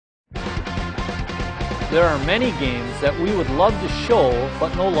there are many games that we would love to show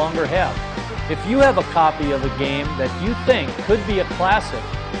but no longer have. If you have a copy of a game that you think could be a classic,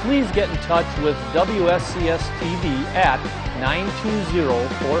 please get in touch with WSCS TV at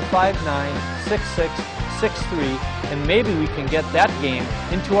 920-459-6663 and maybe we can get that game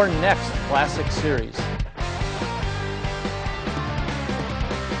into our next classic series.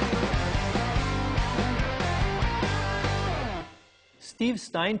 Steve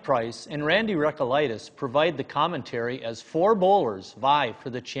Steinprice and Randy Recolaitis provide the commentary as four bowlers vie for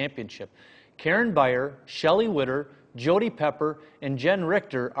the championship. Karen Beyer, Shelley Witter, Jody Pepper, and Jen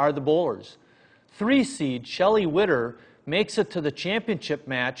Richter are the bowlers. 3-seed Shelley Witter makes it to the championship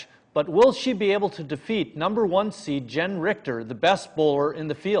match, but will she be able to defeat number 1 seed Jen Richter, the best bowler in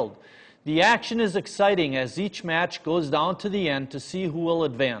the field? The action is exciting as each match goes down to the end to see who will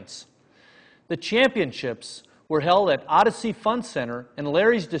advance. The championships were held at Odyssey Fun Center, and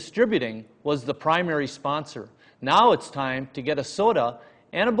Larry's Distributing was the primary sponsor. Now it's time to get a soda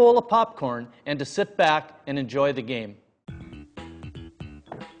and a bowl of popcorn and to sit back and enjoy the game.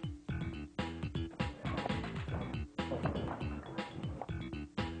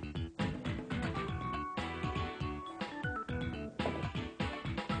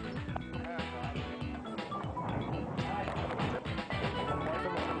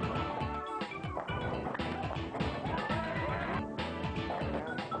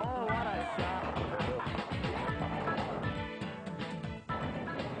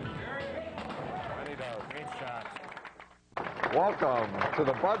 Welcome to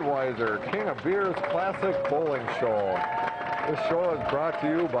the Budweiser King of Beers Classic Bowling Show. This show is brought to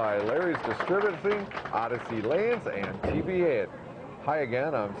you by Larry's Distributing, Odyssey Lanes, and TV8. Hi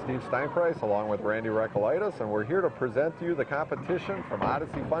again, I'm Steve Steinprice along with Randy Recolaitis, and we're here to present to you the competition from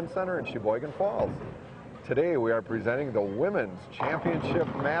Odyssey Fun Center in Sheboygan Falls. Today we are presenting the Women's Championship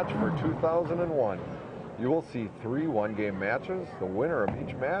match for 2001. You will see 3 one-game matches. The winner of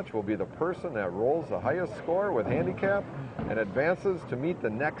each match will be the person that rolls the highest score with handicap and advances to meet the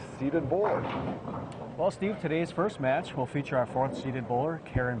next seeded bowler. Well, Steve, today's first match will feature our 4th seeded bowler,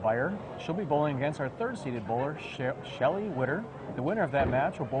 Karen Beyer. She'll be bowling against our 3rd seeded bowler, Shelley Witter. The winner of that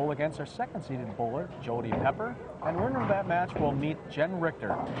match will bowl against our 2nd seeded bowler, Jody Pepper. And the winner of that match will meet Jen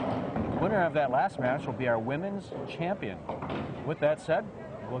Richter. The winner of that last match will be our women's champion. With that said,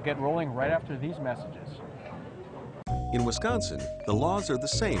 we'll get rolling right after these messages. In Wisconsin, the laws are the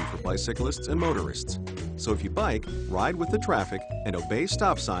same for bicyclists and motorists. So if you bike, ride with the traffic and obey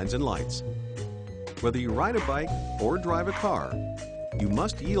stop signs and lights. Whether you ride a bike or drive a car, you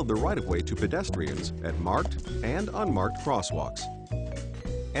must yield the right-of-way to pedestrians at marked and unmarked crosswalks.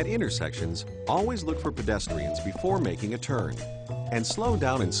 At intersections, always look for pedestrians before making a turn. And slow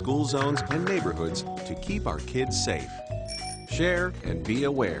down in school zones and neighborhoods to keep our kids safe. Share and be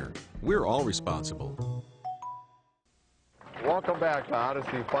aware. We're all responsible. Welcome back to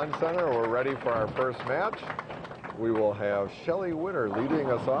Odyssey Fun Center. We're ready for our first match. We will have Shelley Witter leading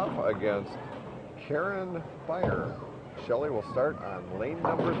us off against Karen Beyer. Shelley will start on lane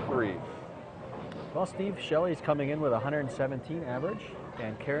number 3. Well, Steve, Shelley's coming in with 117 average,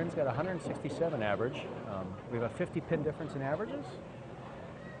 and Karen's got 167 average. We have a 50-pin difference in averages,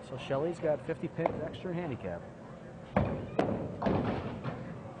 so Shelley's got 50 pins extra handicap.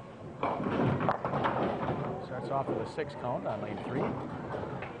 Starts off with a 6 count on lane 3.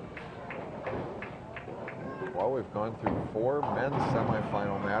 Well, we've gone through 4 men's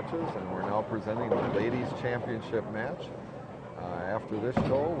semifinal matches, and we're now presenting the ladies' championship match. After this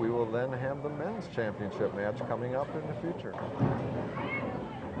show, we will then have the men's championship match coming up in the future.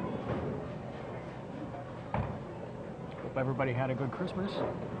 Hope everybody had a good Christmas.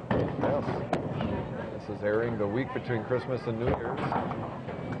 Yes. This is airing the week between Christmas and New Year's.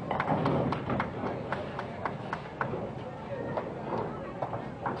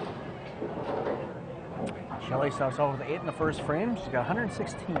 Shelley starts off with 8 in the first frame. She's got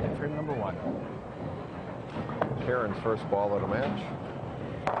 116 in frame number 1. Karen's first ball of the match.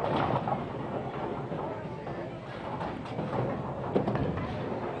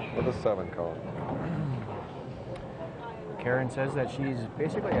 With a 7 count. Karen says that she's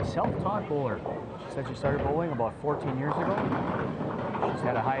basically a self-taught bowler. She said she started bowling about 14 years ago. She's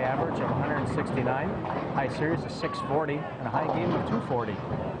had a high average of 169, high series of 640, and a high game of 240.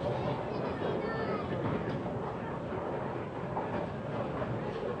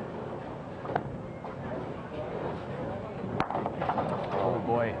 Oh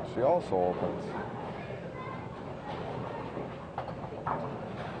boy. She also opens.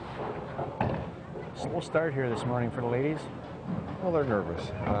 Slow start here this morning for the ladies. Well, they're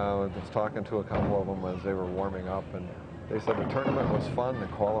nervous. I was talking to a couple of them as they were warming up, and They said the tournament was fun, the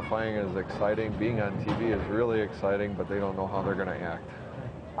qualifying is exciting, being on TV is really exciting, but they don't know how they're going to act.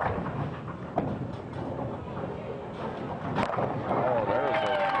 Oh, there's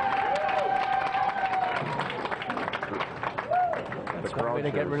That's one way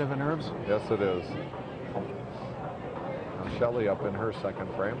to get rid of the nerves. Yes, it is. Shelley up in her second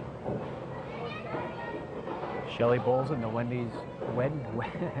frame. Shelley bowls in the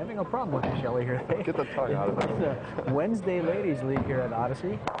having a problem with Shelley here. Get the tongue out of there. The Wednesday Ladies League here at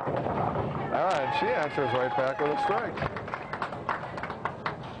Odyssey. And she answers right back with a strike.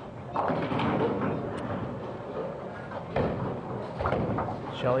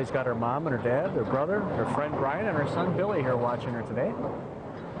 Shelley's got her mom and her dad, their brother, her friend Brian, and her son Billy here watching her today.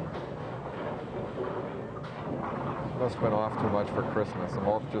 Must have been off too much for Christmas. The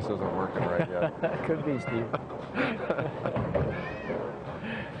mouth just isn't working right yet. Could be, Steve.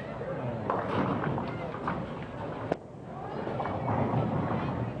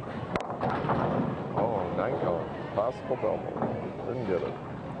 Oh, 9 count. Possible double. Didn't get it.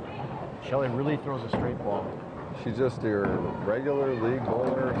 Shelley really throws a straight ball. She's just your regular league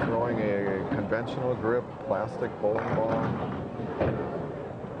bowler throwing a conventional grip plastic bowling ball.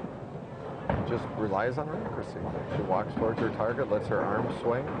 Just relies on her accuracy. She walks towards her target, lets her arm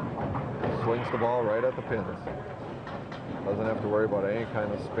swing, swings the ball right at the pins. Doesn't have to worry about any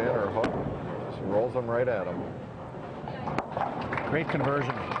kind of spin or hook. She rolls them right at them. Great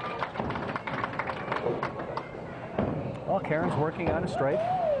conversion. Well, Karen's working on a strike.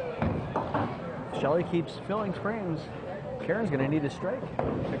 Shelley keeps filling frames. Karen's going to need a strike.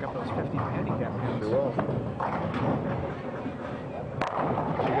 Pick up those 50 handicap points. She will.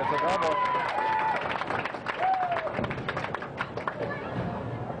 She gets a double.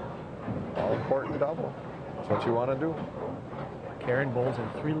 All important double. That's what you want to do. Karen bowls in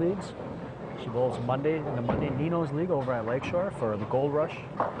 3 leagues. She bowls Monday in the Monday Nino's League over at Lakeshore for the Gold Rush.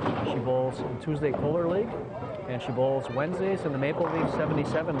 She bowls in Tuesday Kohler League. And she bowls Wednesdays in the Maple Leaf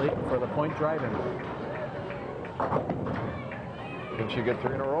 77 League for the Point Drive-In. Can she get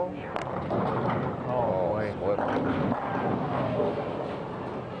 3 in a row? Oh, boy. Split.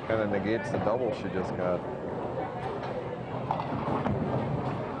 Kind of negates the double she just got.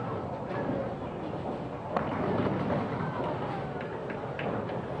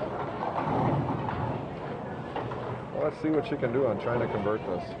 Well, let's see what she can do on trying to convert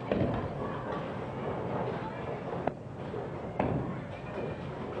this.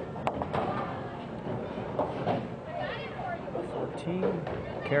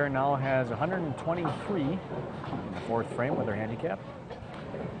 Karen now has 123 in the 4th frame with her handicap.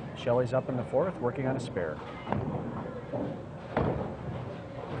 Shelley's up in the 4th, working on a spare.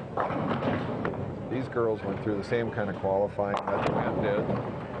 These girls went through the same kind of qualifying that the men did.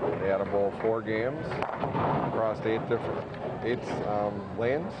 They had to bowl 4 games across 8 different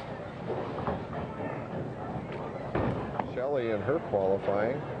lanes. Shelley in her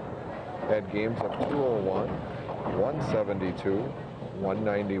qualifying had games of 201, 172,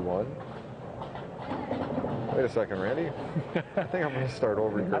 191. Wait a second, Randy. I think I'm going to start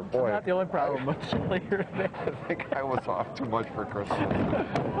over here. Boy, not the only problem with Shelley here today. I think I was off too much for Christmas.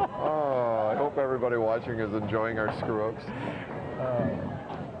 Oh, I hope everybody watching is enjoying our screw-ups.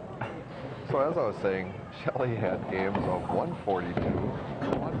 So as I was saying, Shelley had games of 142,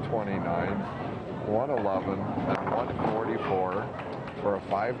 129, 111, and 144 for a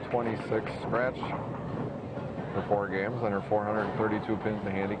 526 scratch for 4 games, and her 432 pins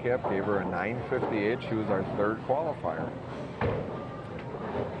to handicap gave her a 958. She was our 3rd qualifier.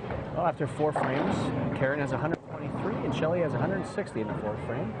 Well, after 4 frames, Karen has 123 and Shelley has 160 in the 4th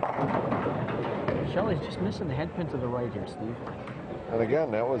frame. Shelley's just missing the head pin to the right here, Steve. And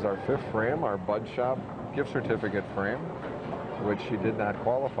again, that was our 5th frame, our Bud Shop gift certificate frame, which she did not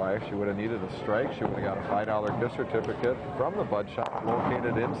qualify. If she would have needed a strike, she would have got a $5 gift certificate from the Bud Shop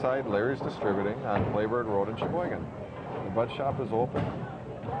located inside Larry's Distributing on Playbird Road in Sheboygan. The Bud Shop is open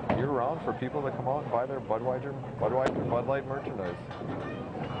year-round for people to come out and buy their Bud Light merchandise.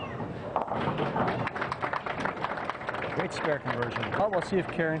 Great spare conversion. Well, we'll see if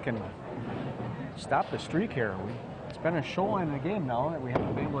Karen can stop the streak here. It's been a show in the game now that we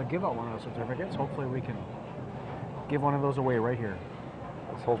haven't been able to give out one of those certificates. Hopefully we can give one of those away right here.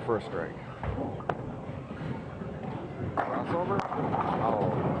 Let's hope for a strike. Crossover? Oh.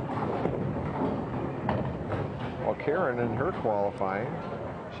 Well, Karen in her qualifying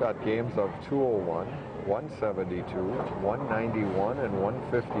shot games of 201, 172, 191, and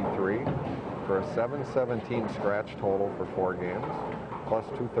 153 for a 717 scratch total for 4 games, plus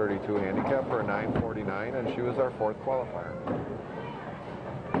 232 handicap for a 949, and she was our 4th qualifier.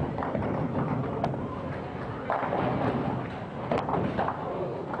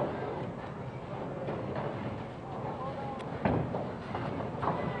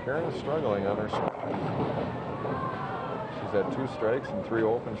 Karen is struggling on her strike. She's had 2 strikes and 3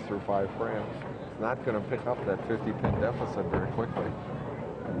 opens through 5 frames. It's not going to pick up that 50-pin deficit very quickly.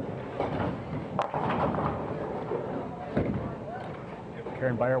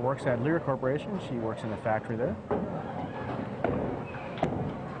 Karen Beyer works at Lear Corporation. She works in the factory there.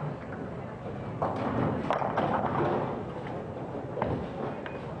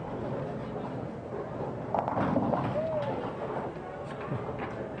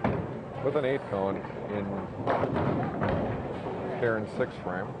 With an 8 count in Karen's 6th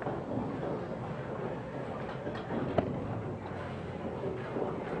frame.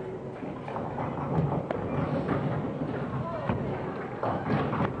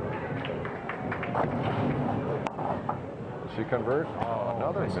 Did she convert? Oh,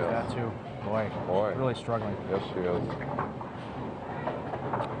 another miss. That too. Boy, she's really struggling. Yes, she is.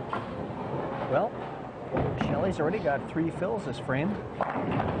 Well, Shelley's already got 3 fills this frame.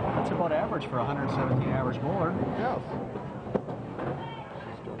 That's about average for a 117 average bowler. Yes.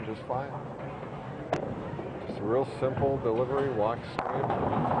 She's doing just fine. Just a real simple delivery, walks straight,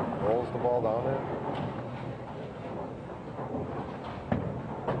 rolls the ball down there.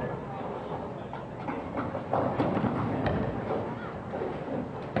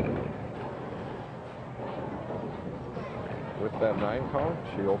 With that 9 count,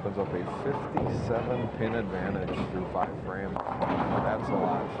 she opens up a 57-pin advantage through 5 frames. That's a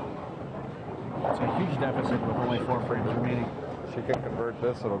lot. It's a huge deficit with only 4 frames remaining. She can convert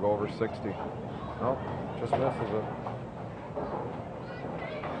this, it'll go over 60. Nope, just misses it.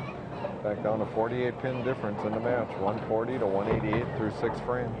 Back down to 48-pin difference in the match. 140 to 188 through 6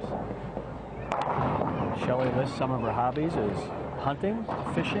 frames. Shelley lists some of her hobbies as hunting,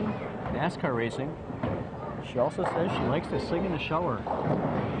 fishing, NASCAR racing. She also says she likes to sing in the shower.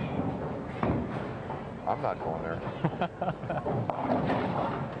 I'm not going there.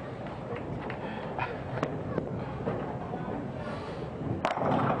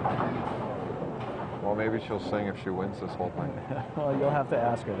 Well, maybe she'll sing if she wins this whole thing. Well, you'll have to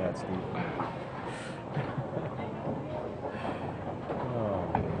ask her that, Steve. Oh.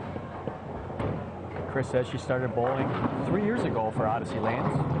 Chris says she started bowling 3 years ago for Odyssey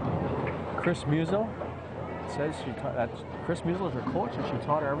Lanes. Chris Musil says Chris Musil is her coach, and she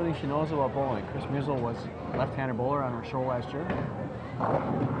taught her everything she knows about bowling. Chris Musil was left-handed bowler on her show last year.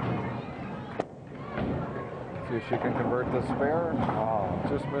 See if she can convert the spare. Oh,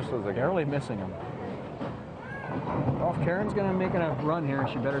 just misses again. Barely missing him. Well, if Karen's going to make a run here,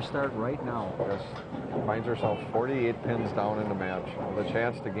 she better start right now. Yes. Finds herself 48 pins down in the match, with a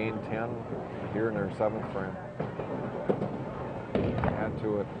chance to gain 10 here in her 7th frame. Add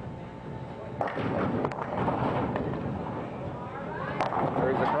to it.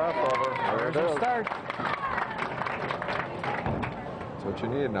 There's a crossover. There it is. Start. That's what you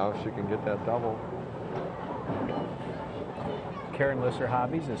need now if she can get that double. Karen lists her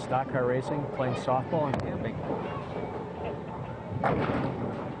hobbies as stock car racing, playing softball, and camping.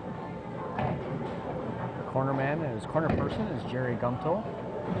 Her corner person is Jerry Gumto.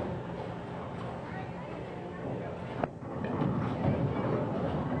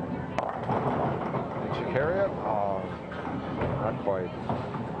 Did she carry it? Oh, not quite.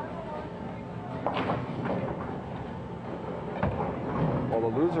 Well, the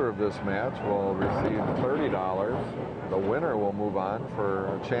loser of this match will receive $30. The winner will move on for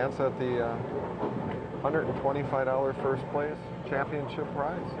a chance at the $125 first place championship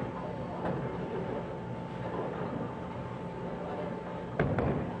prize.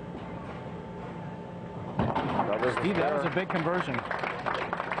 Steve, that was a big conversion.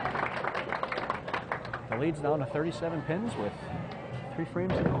 The lead's down to 37 pins with 3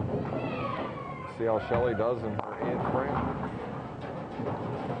 frames to go. See how Shelley does in her 8th frame.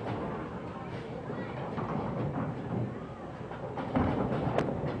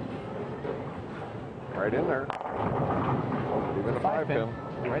 Right in there. Even a 5-pin.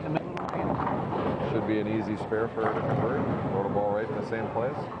 Right in the middle of the lane. Should be an easy spare for her to convert. Throw the ball right in the same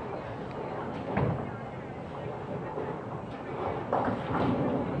place.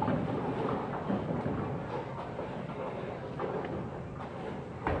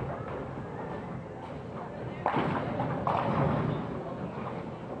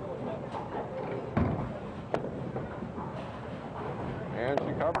 And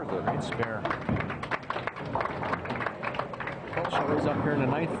she covers it. Great spare. Well, Shelley's up here in the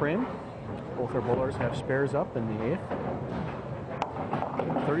 9th frame. Both her bowlers have spares up in the 8th.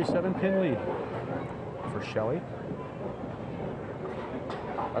 37-pin lead for Shelley.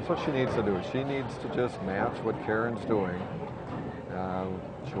 That's what she needs to do. She needs to just match what Karen's doing.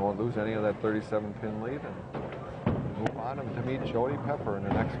 She won't lose any of that 37-pin lead and move on. on to meet Jody Pepper in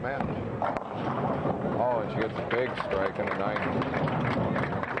the next match. Oh, and she gets a big strike in the ninth.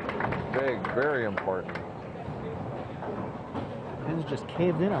 Big, very important. Pins just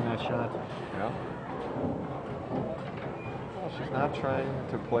caved in on that shot. Yeah. Well, she's not trying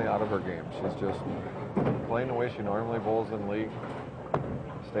to play out of her game. She's just playing the way she normally bowls in league.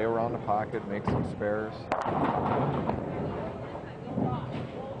 Stay around the pocket, make some spares.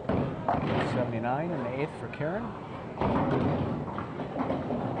 79 in the eighth for Karen.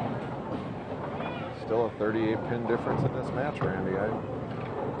 Still a 38-pin difference in this match, Randy.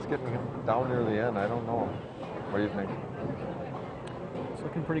 It's getting down near the end. I don't know. What do you think? It's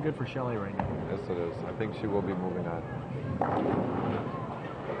looking pretty good for Shelley right now. Yes, it is. I think she will be moving on.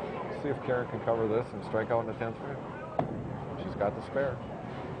 See if Karen can cover this and strike out in the 10th frame. She's got the spare.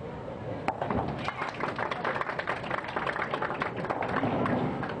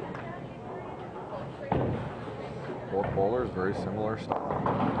 Both bowlers, very similar style.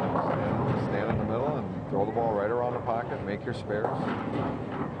 Stand in the middle and throw the ball right around the pocket, make your spares.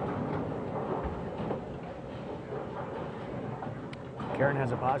 Karen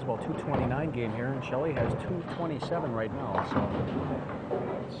has a possible 229 game here, and Shelley has 227 right now. So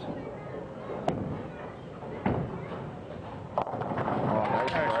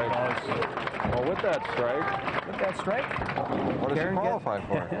nice strike. Well, with that strike, what does she qualify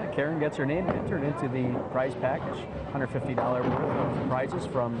for? Karen gets her name entered into the prize package, $150 worth of prizes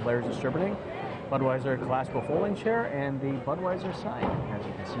from Lair's Distributing, Budweiser Classical Folding Chair, and the Budweiser sign, as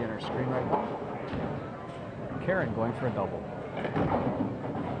you can see on our screen right now. Karen going for a double.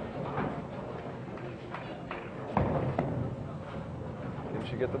 Can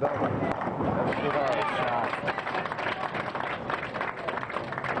she get the double? Yes, she does.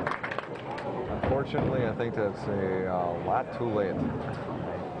 Unfortunately, I think that's a lot too late.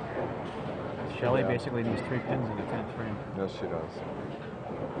 Shelley basically needs 3 pins in the 10th frame. Yes, she does.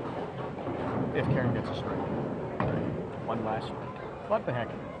 If Karen gets a strike. One last. What the heck?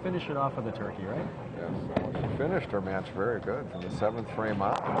 Finish it off with a turkey, right? Yes. She finished her match very good from the 7th frame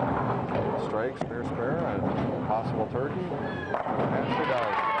on. Strike, spare, and possible turkey. And she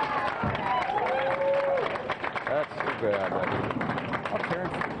does. That's too bad. Well,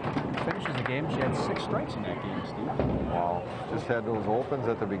 Karen finishes the game. She had 6 strikes in that game, Steve. Wow. Just had those opens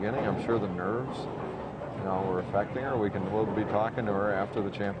at the beginning. I'm sure the nerves, were affecting her. We'll be talking to her after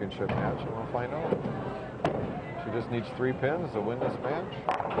the championship match, and we'll find out. She just needs 3 pins to win this match.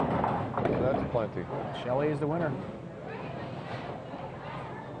 So that's plenty. Shelley is the winner.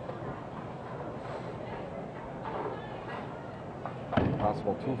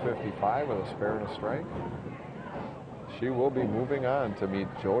 Possible 255 with a spare and a strike. She will be moving on to meet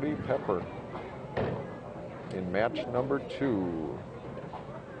Jody Pepper in match number 2.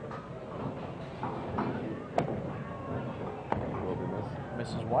 Will be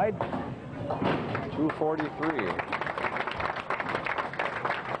Mrs. Wide. 243.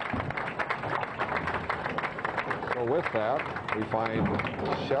 So with that, we find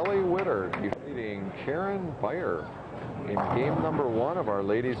Shelley Witter defeating Karen Beyer in game number 1 of our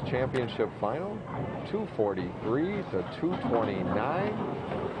ladies championship final, 243 to 229.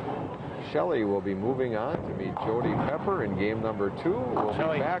 Shelley will be moving on to meet Jody Pepper in game number 2. We'll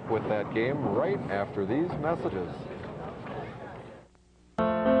be back with that game right after these messages.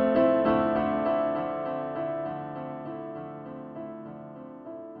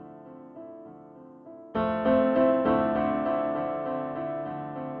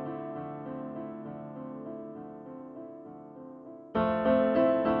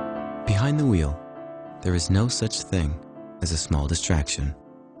 Behind the wheel, there is no such thing as a small distraction.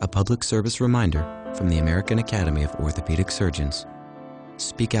 A public service reminder from the American Academy of Orthopedic Surgeons.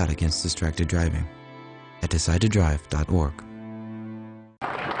 Speak out against distracted driving at decidetodrive.org.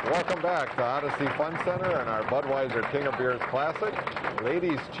 Welcome back to Odyssey Fun Center and our Budweiser King of Beers Classic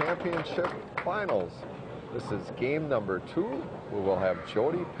Ladies Championship Finals. This is game number 2. We will have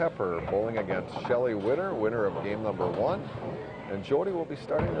Jody Pepper bowling against Shelley Witter, winner of game number 1. And Jody will be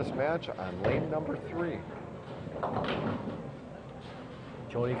starting this match on lane number 3.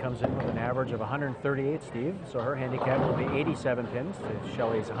 Jody comes in with an average of 138, Steve, so her handicap will be 87 pins to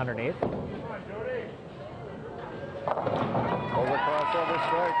Shelley's 108. Over crossover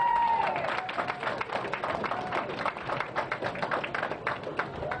strike.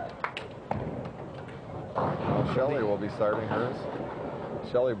 Well, Shelley will be starting hers.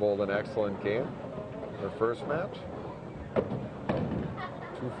 Shelley bowled an excellent game. Her first match.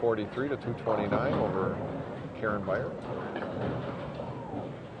 243 to 229 over Karen Beyer.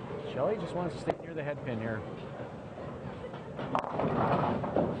 Shelley just wants to stay near the head pin here.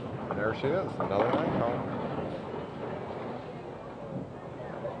 And there she is, another 9 count.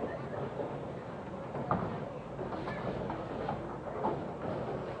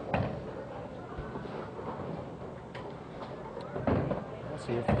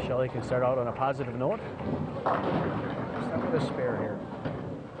 See if Shelley can start out on a positive note. Start with a spare here.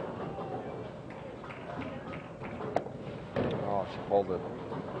 Oh, she pulled it.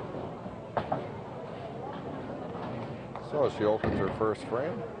 So she opens her first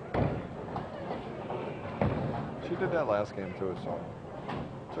frame. She did that last game too, so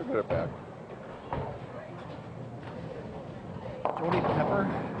she'll get it back. Jody Pepper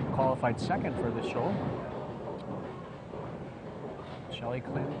qualified second for this show. Shelley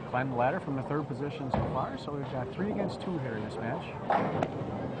climbed the ladder from the third position so far, so we've got 3 against 2 here in this match.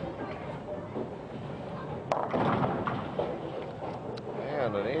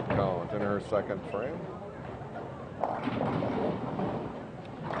 And an 8 count in her second frame.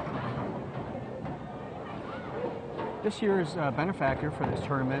 This year's benefactor for this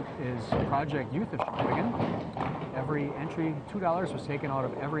tournament is Project Youth of Sheboygan. Every entry, $2 was taken out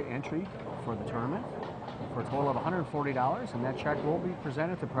of every entry for the tournament for a total of $140, and that check will be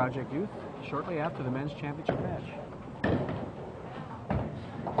presented to Project Youth shortly after the men's championship match.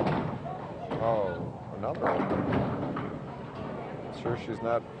 Oh, another one. Sure, she's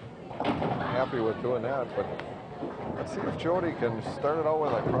not happy with doing that, but let's see if Jody can start it out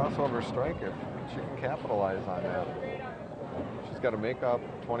with a crossover strike, if she can capitalize on that. She's got to make up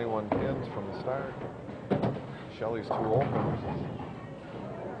 21 pins from the start. Shelley's 2 open.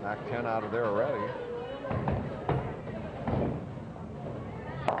 Knocked 10 out of there already.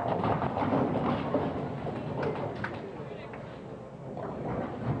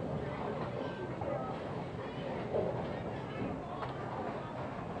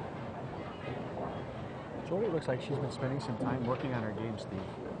 Jody looks like she's been spending some time working on her game, Steve.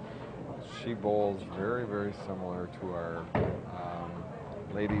 She bowls very, very similar to our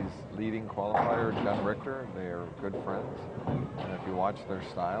ladies leading qualifier, Jen Richter. They are good friends. And if you watch their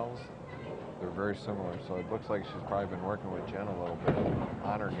styles, they're very similar. So it looks like she's probably been working with Jen a little bit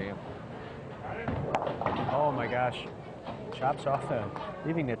on her game. Oh my gosh. Chops off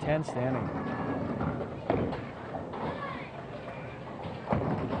leaving the 10 standing.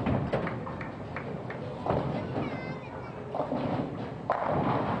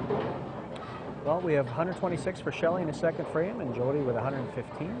 Well, we have 126 for Shelley in the second frame, and Jody with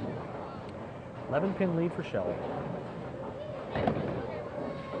 115. 11-pin lead for Shelley.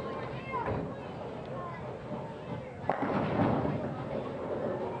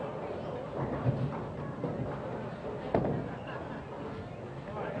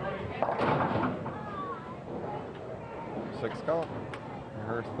 Six count in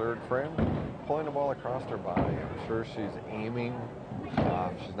her third frame, pulling the ball across her body. I'm sure she's aiming.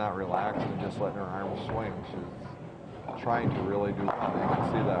 She's not relaxed and just letting her arms swing. She's trying to really do well. You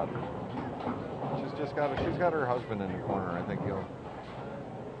can see that. She's got her husband in the corner. I think he'll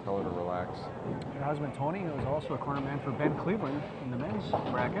tell her to relax. Her husband Tony, who is also a cornerman for Ben Cleveland in the men's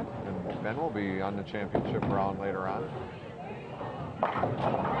bracket. And Ben will be on the championship round later on.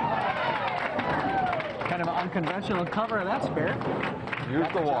 Kind of an unconventional cover of that spare. Use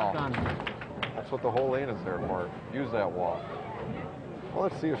Got the job wall. done. That's what the whole lane is there for. Use that wall. Well,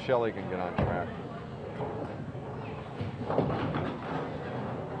 let's see if Shelley can get on track.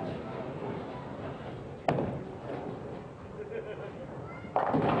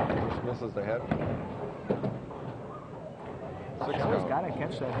 Just misses the head. Shelley's got to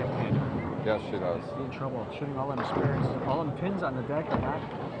catch that head hand. Yes, she does. She's in trouble. Shooting all them spares. All them pins on the deck are not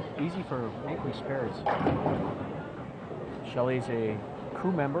easy for making spares. Shelley's a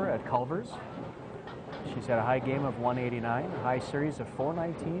crew member at Culver's. She's had a high game of 189, a high series of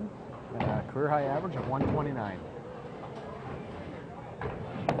 419, and a career high average of 129.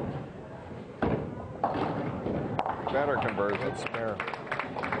 Better conversion. Good spare.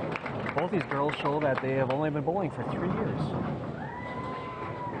 Both these girls show that they have only been bowling for 3 years.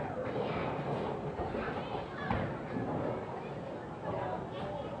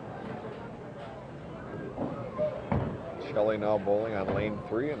 Shelley now bowling on lane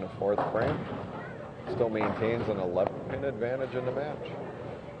 3 in the fourth frame. Still maintains an 11-pin advantage in the match.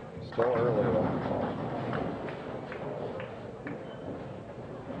 Still early though.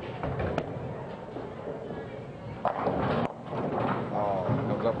 Oh,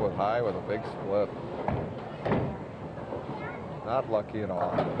 comes up with high with a big split. Not lucky at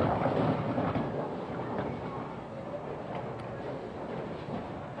all.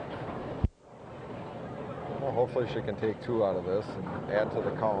 Well, hopefully she can take 2 out of this and add to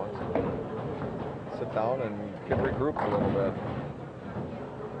the count. Sit down and get regrouped a little bit.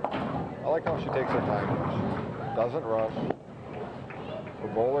 I like how she takes her time. She doesn't rush. For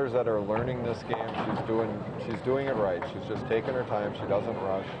bowlers that are learning this game, she's doing it right. She's just taking her time. She doesn't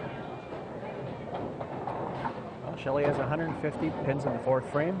rush. Well, Shelley has 150 pins in the fourth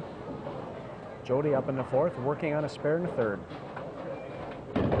frame. Jody up in the fourth, working on a spare in the third.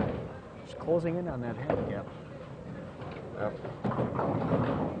 Just closing in on that handicap. Yep.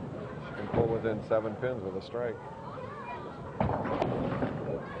 She can pull within 7 pins with a strike.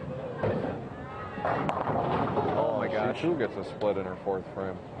 Oh my gosh. She too gets a split in her fourth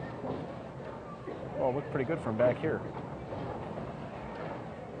frame. Well, it looked pretty good from back here.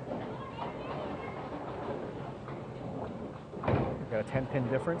 We've got a 10-pin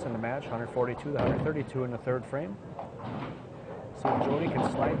difference in the match, 142 to 132 in the third frame. See if Jody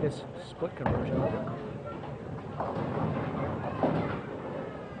can slide this split conversion over.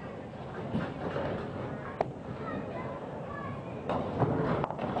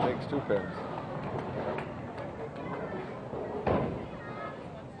 Takes 2 pins.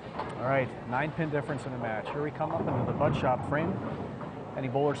 All right, 9-pin difference in the match. Here we come up into the Bud Shop frame. Any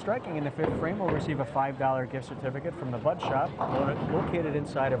bowler striking in the 5th frame will receive a $5 gift certificate from the Bud Shop, located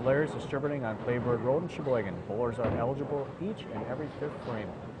inside of Larry's Distributing on Playbird Road in Sheboygan. Bowlers are eligible each and every 5th frame.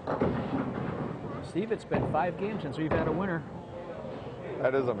 Steve, it's been 5 games since we've had a winner.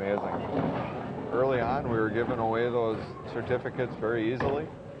 That is amazing. Early on, we were giving away those certificates very easily,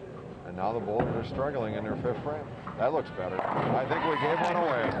 and now the bowlers are struggling in their 5th frame. That looks better. I think we gave one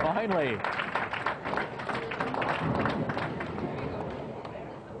away. Finally.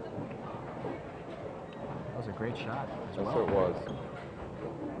 That was a great shot. Yes, it was.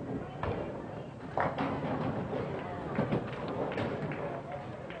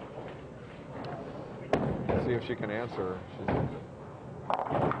 Let's see if she can answer.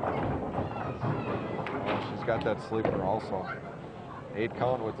 She's got that sleeper also. 8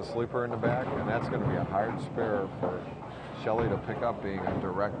 count with the sleeper in the back, and that's going to be a hard spare for Shelley to pick up, being a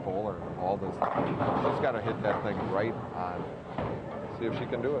direct bowler. All this, she's got to hit that thing right on. See if she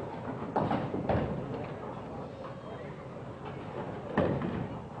can do it.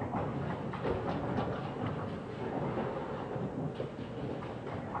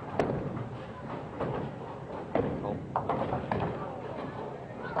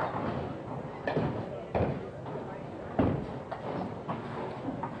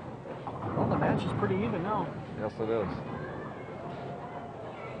 Is pretty even now. Yes, it is.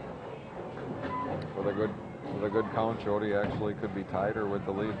 With a good count, Jody actually could be tied or with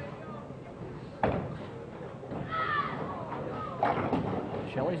the lead.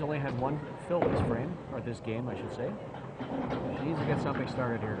 Shelley's only had 1 fill this frame, or this game, I should say. She needs to get something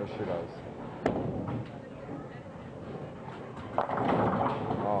started here. Yes, she does.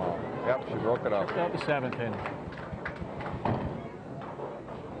 Oh, yep, she broke it up. Picked out the 7th pin.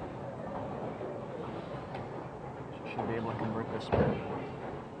 Should be able to convert this split.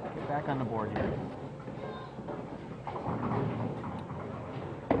 Get back on the board here.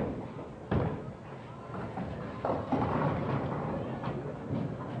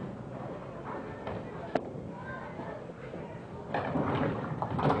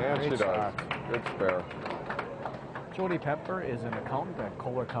 And she does. Good spare. Jody Pepper is an accountant at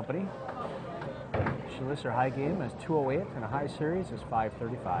Kohler Company. She lists her high game as 208 and a high series is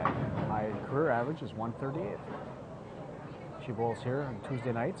 535. High career average is 138. She bowls here on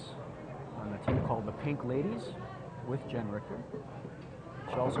Tuesday nights on a team called the Pink Ladies with Jen Richter.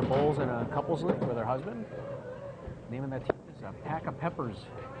 She also bowls in a couples league with her husband. The name of that team is a Pack of Peppers.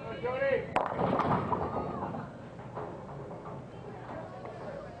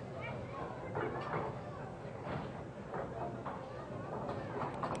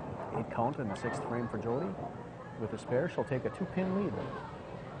 Count in the 6th frame for Jody. With a spare, she'll take a 2-pin lead.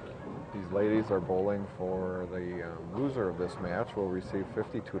 These ladies are bowling for the loser of this match will receive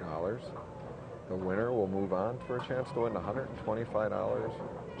 $52. The winner will move on for a chance to win $125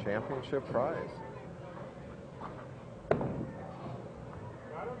 championship prize.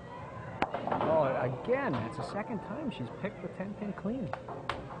 Oh, again, it's the 2nd time she's picked the 10-pin clean.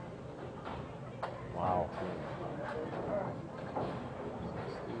 Wow.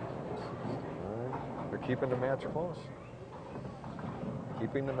 They're keeping the match close.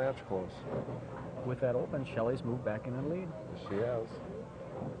 Keeping the match close. With that open, Shelley's moved back in the lead. She has.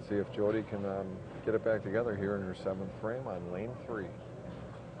 Let's see if Jody can get it back together here in her 7th frame on lane 3.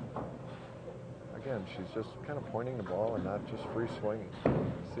 Again, she's just kind of pointing the ball and not just free swinging.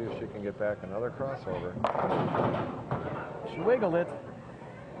 Let's see if she can get back another crossover. She wiggled it.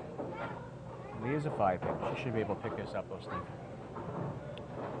 Leaves a 5-pin. She should be able to pick this up, though, Steve.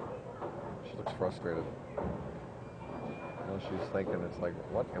 She looks frustrated. Well, she's thinking, it's like,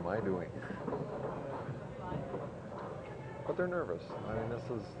 what am I doing? But they're nervous. I mean,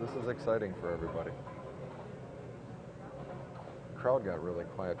 this is exciting for everybody. The crowd got really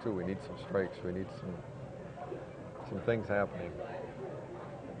quiet too. We need some strikes. We need some things happening.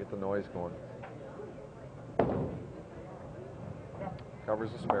 Get the noise going.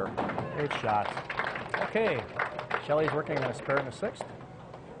 Covers the spare. Great shot. Okay, Shelly's working on a spare in the 6th.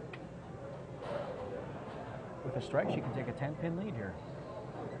 With a strike, she can take a 10-pin lead here.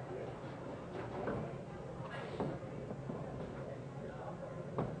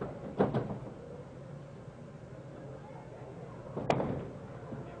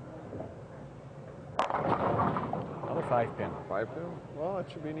 Another 5-pin. 5-pin? Well, it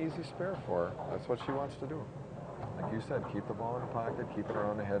should be an easy spare for her. That's what she wants to do. Like you said, keep the ball in her pocket, keep it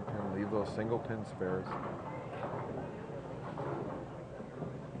around the head pin, leave those single pin spares.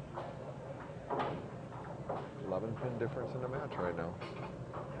 Pin difference in the match right now.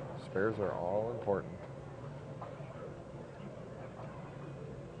 Spares are all important.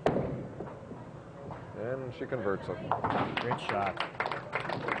 And she converts it. Great shot.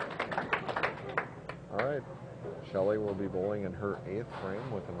 All right. Shelly will be bowling in her 8th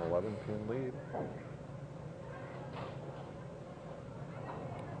frame with an 11-pin lead.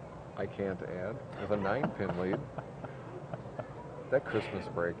 I can't add with a 9-pin lead. That Christmas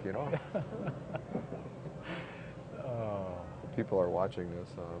break, you know. People are watching this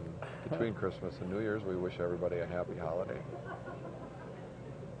between Christmas and New Year's. We wish everybody a happy holiday.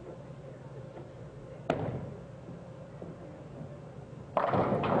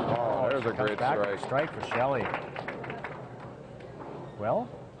 Oh, there's a great strike. Strike for Shelly. Well,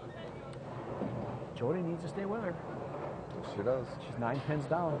 Jody needs to stay with her. She does. She's 9 pins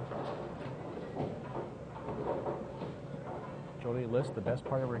down. Jody lists the best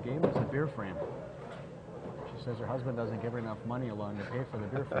part of her game is the beer frame. She says her husband doesn't give her enough money along to pay for the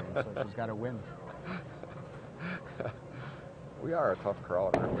beer frame, so she's got to win. We are a tough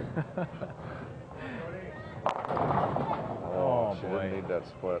crowd, aren't we? Oh, she boy. didn't need that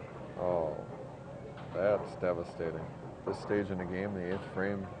split. Oh, that's devastating. This stage in the game, the 8th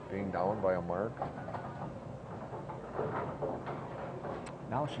frame being down by a mark.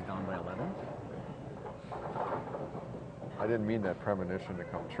 Now she's down by 11. I didn't mean that premonition to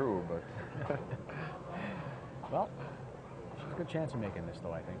come true, but... Well, she's a good chance of making this,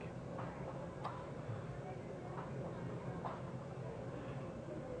 though, I think.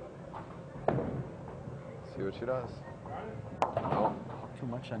 See what she does. No. Too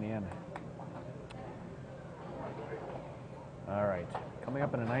much on the end. All right. Coming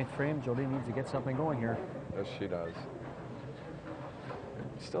up in the 9th frame, Jody needs to get something going here. Yes, she does.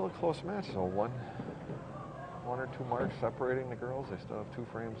 Still a close match, so one or two marks separating the girls. They still have 2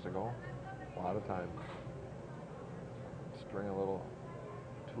 frames to go. A lot of time. String a little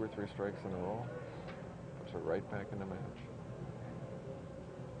 2 or 3 strikes in a row. Puts her right back in the match.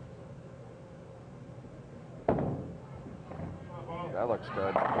 That looks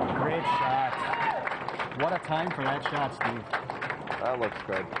good. Great shot. What a time for that shot, Steve. That looks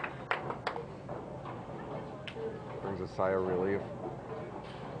good. Brings a sigh of relief.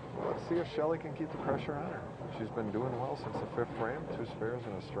 Well, let's see if Shelly can keep the pressure on her. She's been doing well since the 5th frame. 2 spares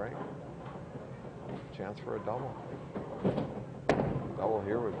and a strike. Chance for a double. Double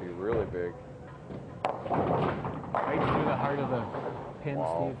here would be really big. Right through the heart of the pin,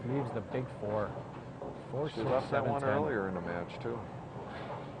 Wow. Steve leaves the big 4. 4, She 6, left 7, that one 10. earlier in the match, too.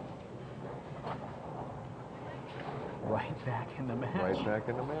 Right back in the match. Right back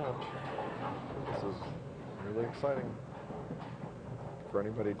in the match. This is really exciting. For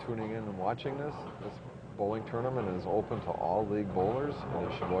anybody tuning in and watching this bowling tournament is open to all league bowlers in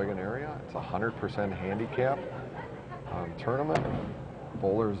the Sheboygan area. It's a 100% handicap tournament.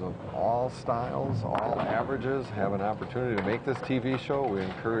 Bowlers of all styles, all averages have an opportunity to make this TV show. We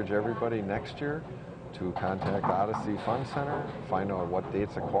encourage everybody next year to contact Odyssey Fun Center, find out what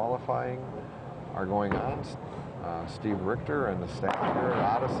dates of qualifying are going on. Steve Richter and the staff here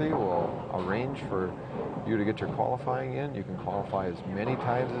at Odyssey will arrange for you to get your qualifying in. You can qualify as many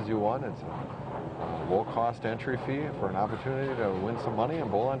times as you want. It's a low-cost entry fee for an opportunity to win some money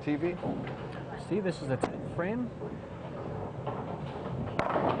and bowl on TV. Steve, this is the 10th frame.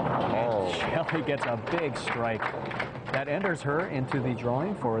 Oh. Shelly gets a big strike. That enters her into the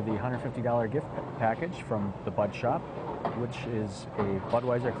drawing for the $150 gift package from the Bud Shop, which is a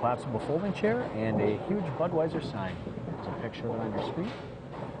Budweiser collapsible folding chair and a huge Budweiser sign. There's a picture of it on your screen.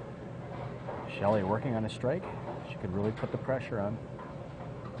 Shelly working on a strike. She could really put the pressure on.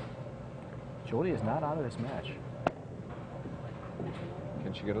 Jody is not out of this match.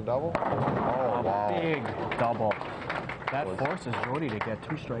 Can she get a double? Oh, wow. Big double. That forces Jody to get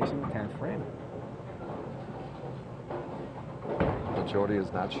 2 strikes in the 10th frame. But Jody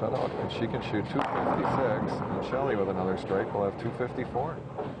is not shut out, and she can shoot 256, and Shelly with another strike will have 254.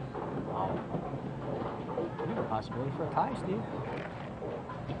 Wow. possibility for a tie, Steve.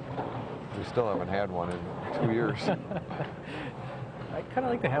 We still haven't had one in 2 years. I'd kind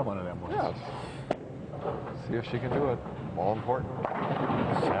of like to have one of them ones. Yeah. See if she can do it. All important.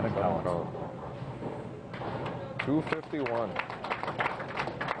 7 count. 251.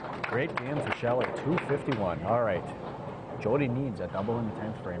 Great game for Shelley. 251. All right. Jody needs a double in the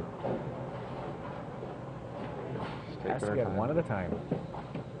 10th frame. Has to get one at a time.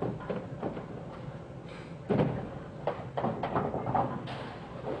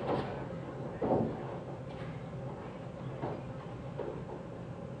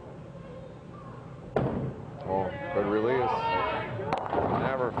 Oh, good release.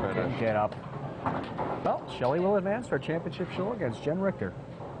 Never finished. Get up. Well, Shelley will advance for a championship show against Jen Richter.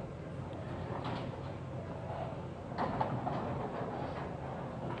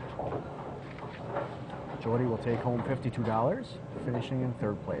 Jody will take home $52, finishing in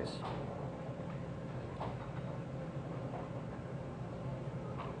 3rd place.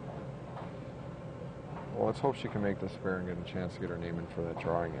 Well, let's hope she can make this fair and get a chance to get her name in for that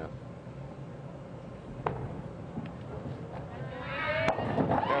drawing yet.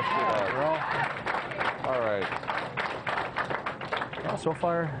 Yes, she does. All right. Well, so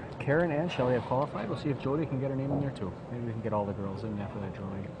far, Karen and Shelley have qualified. We'll see if Jody can get her name in there too. Maybe we can get all the girls in after that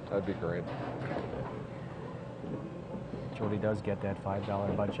drawing. That'd be great. Jody does get that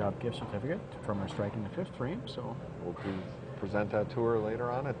 $5 Bud Shop gift certificate from her striking the 5th frame, so We'll present that to her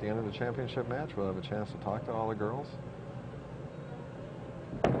later on at the end of the championship match. We'll have a chance to talk to all the girls.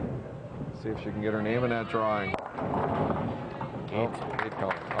 See if she can get her name in that drawing. 8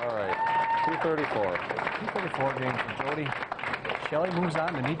 count. All right. 234. 234 game for Jody. Shelley moves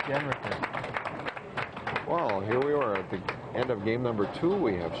on to meet Jen Richter. Well, here we are at the end of game number 2.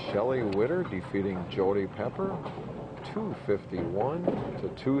 We have Shelley Witter defeating Jody Pepper. 251 to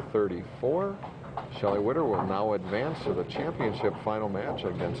 234. Shelley Witter will now advance to the championship final match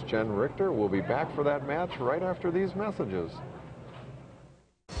against Jen Richter. We'll be back for that match right after these messages.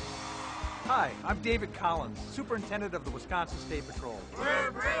 Hi, I'm David Collins, Superintendent of the Wisconsin State Patrol.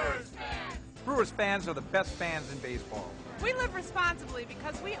 We're Brewers fans! Brewers fans are the best fans in baseball. We live responsibly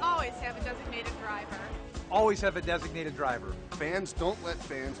because we always have a designated driver. Always have a designated driver. Fans don't let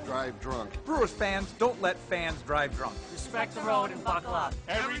fans drive drunk. Brewers fans don't let fans drive drunk. Respect the road and buckle up.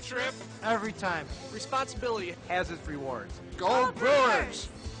 Every trip, Every time. Responsibility Has its rewards. Go Brewers!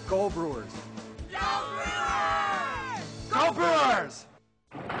 Go Brewers! Go Brewers! Go Brewers!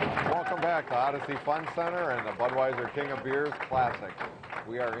 Welcome back to Odyssey Fun Center and the Budweiser King of Beers Classic.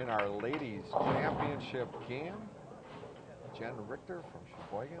 We are in our ladies championship game. Jen Richter from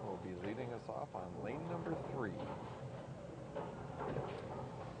Sheboygan will be leading us off on lane number 3.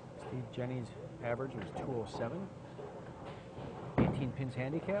 Steve, Jenny's average was 207. 18 pins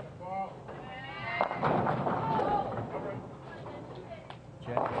handicap.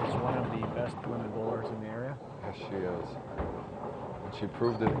 Jen is one of the best women bowlers in the area. Yes, she is. And she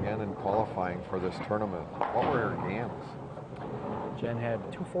proved it again in qualifying for this tournament. What were her games? Jen had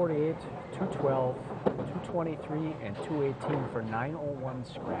 248, 212, 223, and 218 for 901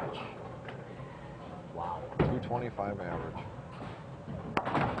 scratch. Wow. 225 average.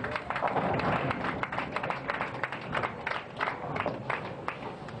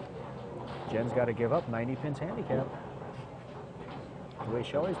 Jen's got to give up 90 pins handicap. The way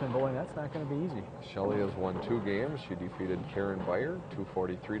Shelley's been bowling, that's not going to be easy. Shelley has won 2 games. She defeated Karen Beyer,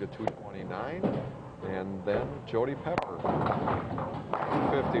 243 to 229. And then Jody Pepper,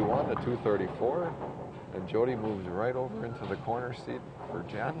 251 to 234. And Jody moves right over into the corner seat for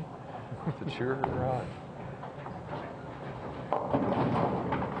Jen to cheer her on.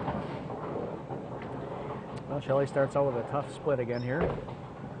 Well, Shelley starts out with a tough split again here.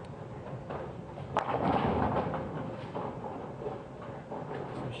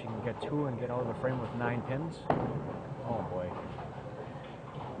 So she can get 2 and get out of the frame with 9 pins. Oh boy.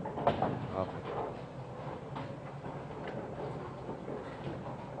 Up.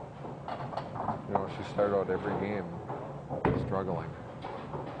 You know, she started out every game struggling,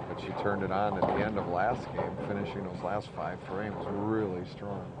 but she turned it on at the end of last game, finishing those last 5 frames really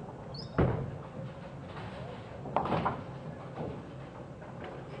strong.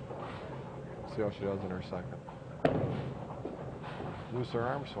 See how she does in her second. Loose her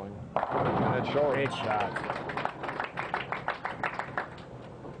arm swing, and it shows. Great shot.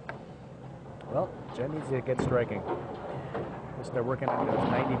 Well, Jen needs to get striking. We'll start working on those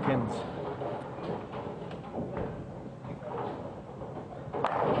 90 pins.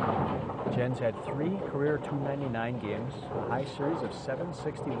 Jen's had 3 career 299 games, a high series of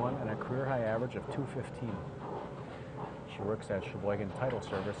 761, and a career high average of 215. She works at Sheboygan Title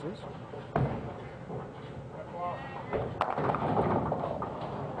Services.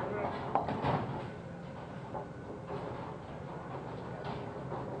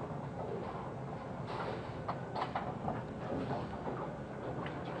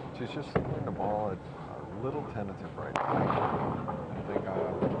 She's just throwing the ball a little tentative right now. I think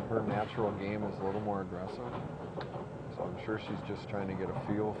her natural game is a little more aggressive. So I'm sure she's just trying to get a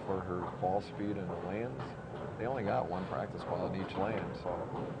feel for her ball speed and the lands. They only got one practice ball in each land, so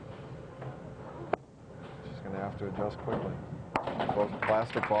she's going to have to adjust quickly. Throws a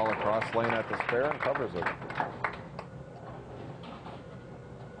plastic ball across lane at the spare and covers it.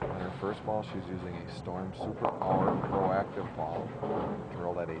 On her first ball, she's using a Storm Super Power Proactive ball,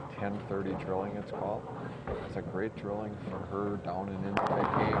 drilled at a 1030 drilling, it's called. It's a great drilling for her down and in the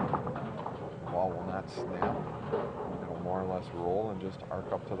game. The ball will not snap. It'll more or less roll and just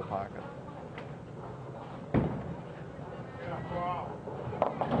arc up to the pocket.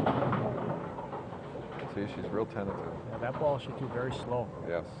 See, she's real tentative. Yeah, that ball should do very slow.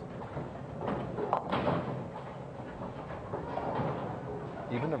 Yes.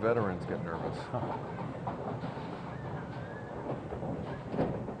 Even the veterans get nervous.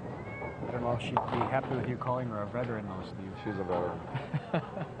 I don't know if she'd be happy with you calling her a veteran, though, Steve. She's a veteran.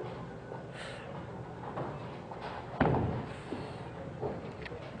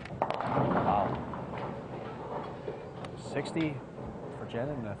 Wow. 60 for Jen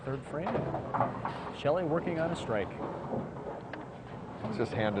in the third frame. Shelley working on a strike.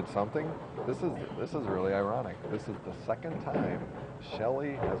 Just handed something. This is really ironic. This is the second time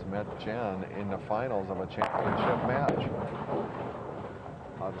Shelley has met Jen in the finals of a championship match.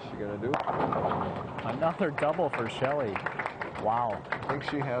 How's she gonna do? Another double for Shelley. Wow. I think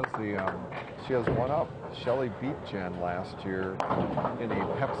she has one up. Shelley beat Jen last year in a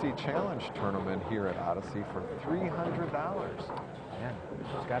Pepsi Challenge tournament here at Odyssey for $300. Man,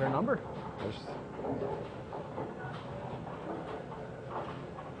 she's got her number.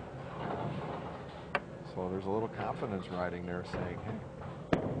 So there's a little confidence riding there saying, hey,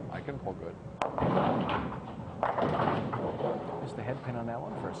 I can pull good. Just the head pin on that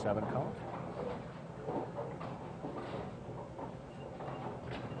one for a 7 count.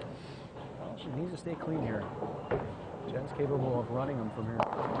 Well, she needs to stay clean here. Jen's capable of running them from here.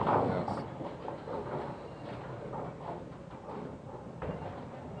 Yes.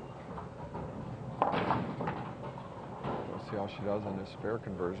 Let's see how she does on this spare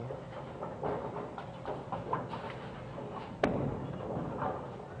conversion.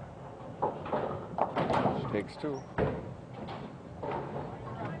 She takes 2.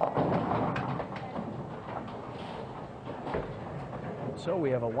 So we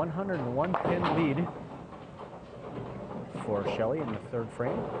have a 101 pin lead for Shelley in the third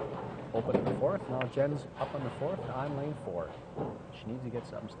frame. Open in the fourth. Now Jen's up on the fourth on lane 4. She needs to get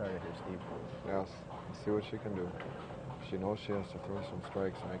something started here, Steve. Yes. Let's see what she can do. She knows she has to throw some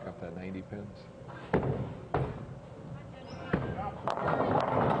strikes and make up that 90 pins.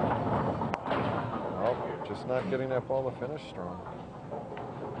 Nope, just not getting that ball to finish strong.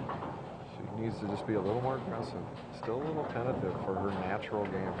 She needs to just be a little more aggressive. Still a little tentative for her natural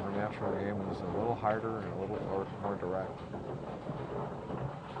game. Her natural game is a little harder and a little more direct.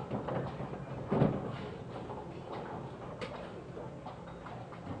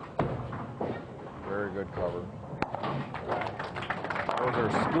 Very good cover. That was her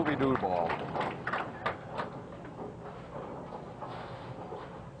Scooby-Doo ball.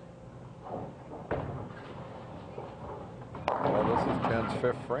 Well, this is Jen's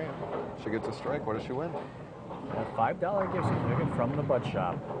 5th frame. She gets a strike. What does she win? A $5 gift certificate from the Bud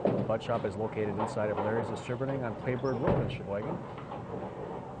Shop. The Bud Shop is located inside of Larry's Distributing on Claybird Road in Sheboygan.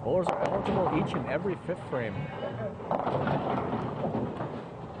 Bowlers are eligible each and every 5th frame.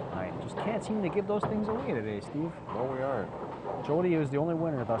 I just can't seem to give those things away today, Steve. No, we aren't. Jody is the only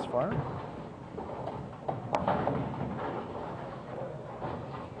winner thus far.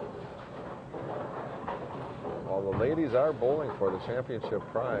 Well, the ladies are bowling for the championship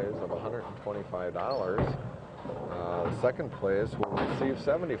prize of $125. Second place will receive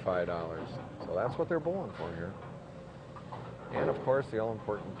 $75. So that's what they're bowling for here. And of course, the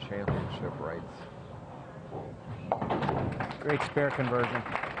all-important championship rights. Great spare conversion.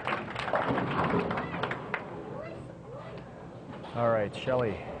 All right,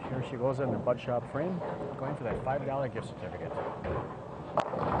 Shelley, here she goes in the Bud Shop frame, going for that $5 gift certificate.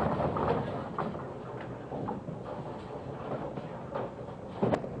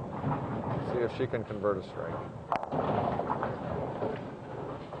 See if she can convert a strike.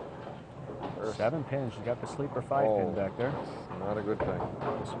 7 pins. She's got the sleeper 5 pin back there. Not a good thing.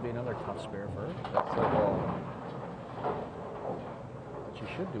 This would be another tough spare for her. That's the ball. What she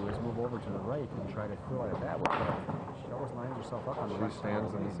should do is move over to the right and try to throw it that way. She always lines herself up on the right. She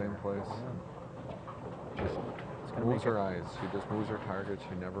stands in the same place. Yeah. Just moves her eyes. She just moves her target.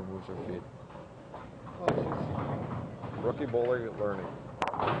 She never moves her feet. Well, she's rookie bowler learning.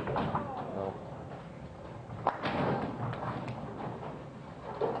 No.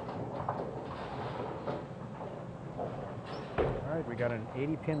 All right, we got an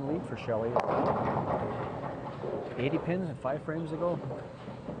 80-pin lead for Shelley. 80 pins and 5 frames to go.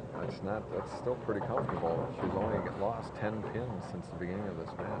 That's still pretty comfortable. She's only lost 10 pins since the beginning of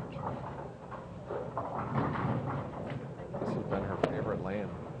this match. This has been her favorite lane.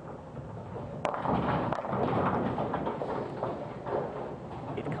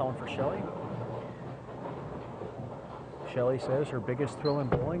 Eight count for Shelley. Shelley says her biggest thrill in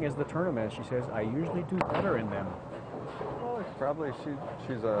bowling is the tournament. She says, I usually do better in them. Well, it's probably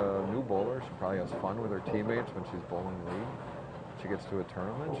she's a new bowler. She probably has fun with her teammates when she's bowling lead. She gets to a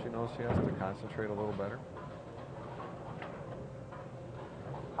tournament, she knows she has to concentrate a little better.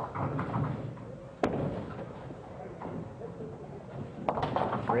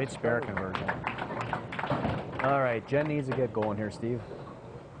 Great spare conversion. All right, Jen needs to get going here, Steve.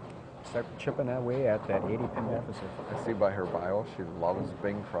 Start chipping that way at that 80-pin deficit. I see by her bio she loves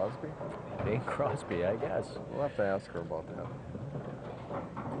Bing Crosby. Bing Crosby, I guess. We'll have to ask her about that.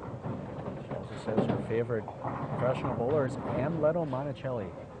 She also says her favorite professional bowler is Amleto Monticelli.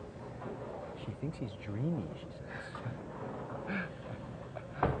 She thinks he's dreamy, she says.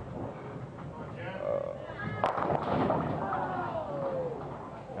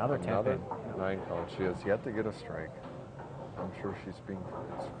 Another 10 pin. 9 count. She has yet to get a strike. I'm sure it's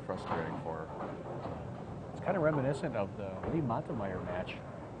frustrating for her. It's kind of reminiscent of the Lee Montemeyer match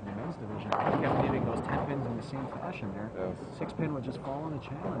in the men's division. I kept leaving those 10 pins in the same fashion there. Yes. 6 pin would just fall on the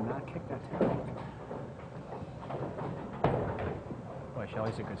channel and not kick that tail. Boy,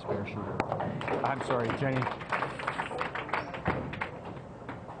 Shelley's a good spare shooter. I'm sorry, Jenny.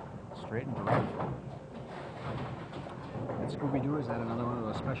 Straight and direct. And Scooby-Doo, is that another one of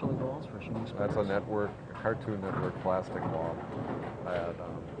those specialty balls for shooting spares? That's a Cartoon Network plastic ball.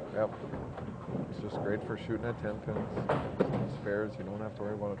 Yep. It's just great for shooting at 10 pins. Spares, you don't have to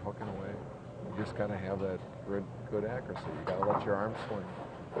worry about it hooking away. You just gotta have that good accuracy. You gotta let your arm swing.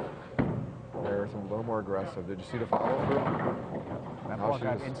 There's a little more aggressive. Did you see the follow through? That ball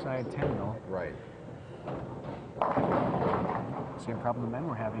got inside 10 though. Right. Same problem the men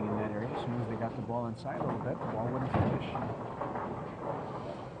were having in that area. As soon as they got the ball inside a little bit, the ball wouldn't finish.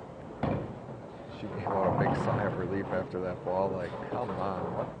 She gave out a big sigh of relief after that ball, like, come on,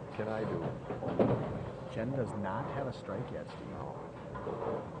 what can I do? Jen does not have a strike yet, Steve. No.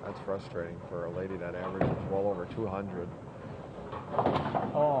 That's frustrating for a lady that averages well over 200.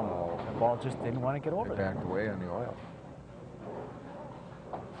 Oh, the ball just didn't want to get over there. Backed away on the oil.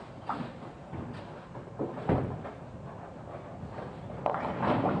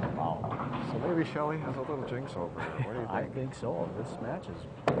 Wow. So maybe Shelley has a little jinx over her. What do you think? I think so. This match is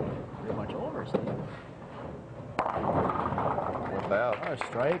pretty much over, Steve. With that. What a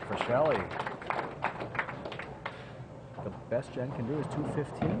strike for Shelley. The best Jen can do is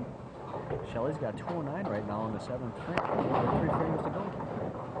 215. Shelley's got 209 right now in the 7th frame. 3 frames to go.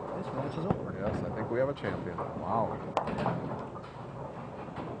 This match is over. Yes, I think we have a champion. Wow.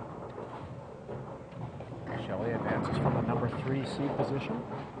 Shelley advances from the number 3 seed position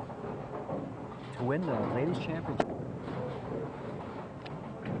to win the ladies' championship.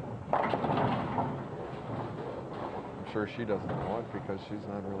 I'm sure she doesn't know it because she's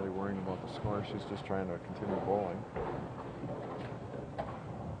not really worrying about the score. She's just trying to continue bowling.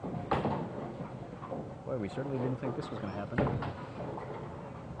 Boy, we certainly didn't think this was going to happen.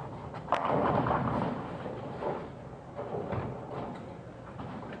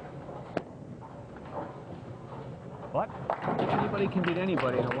 But anybody can beat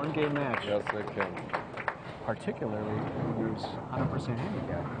anybody in a one-game match. Yes, they can. Particularly who's 100%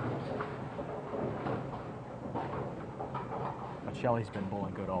 handicap. But Shelley's been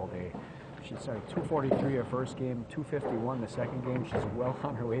bowling good all day. She started 243 her first game, 251 the second game. She's well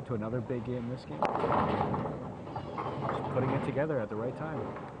on her way to another big game this game. She's putting it together at the right time.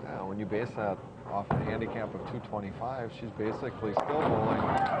 Now, when you base that off a handicap of 225, she's basically still bowling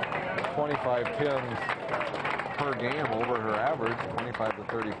 25 pins per game over her average, 25 to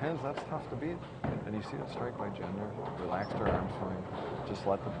 30 pins. That's tough to beat. And you see the strike by Gender. Relaxed her arm swing. Just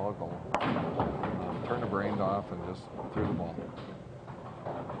let the ball go. Turn the brain off and just threw the ball.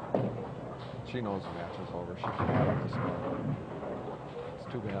 She knows the match is over. She can add up the score.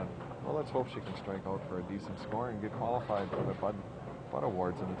 It's too bad. Well, let's hope she can strike out for a decent score and get qualified for the Bud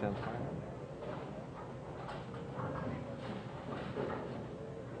Awards in the 10th final.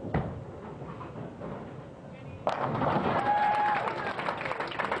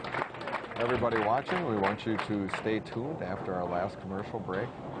 Everybody watching, we want you to stay tuned after our last commercial break.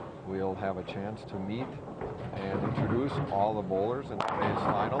 We'll have a chance to meet and introduce all the bowlers in today's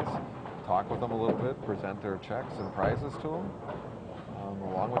finals, talk with them a little bit, present their checks and prizes to them,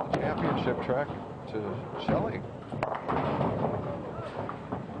 along with the championship check to Shelley.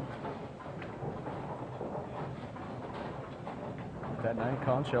 That 9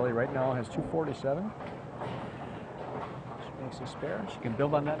 count, Shelley right now has 247. She makes a spare. She can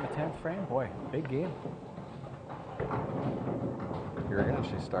build on that in the 10th frame. Boy, big game. Here again,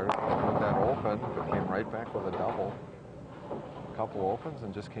 she started with that open, but came right back with a double. A couple opens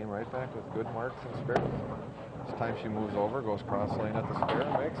and just came right back with good marks and spares. This time she moves over, goes cross lane at the spare,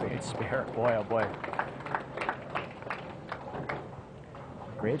 and makes it. Great spare. Boy, oh boy.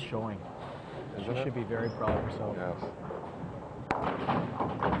 Great showing. Isn't She it? should be very proud of herself. Yes.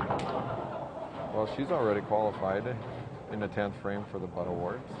 Well, she's already qualified in the 10th frame for the Bud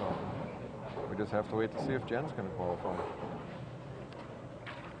Award, so we just have to wait to see if Jen's going to qualify.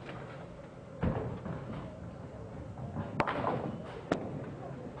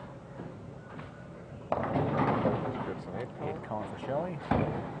 Gets an 8 count for Shelley.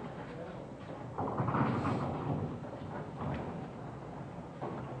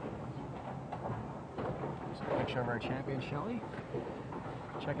 Here's a picture of our champion, Shelley.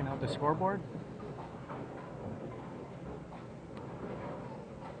 Checking out the scoreboard.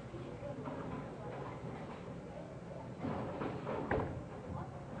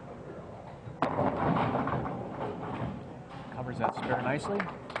 Covers that spare nicely.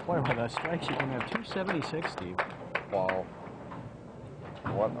 Boy, with a strike, she can have 276, Steve. Wow.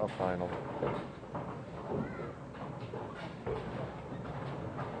 What a final.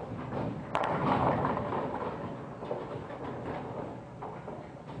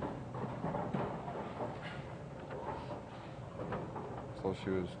 So she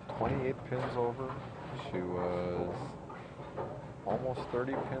was 28 pins over. She was almost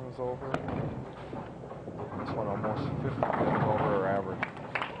 30 pins over. This one almost 50 pins over her average.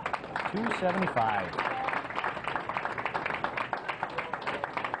 275.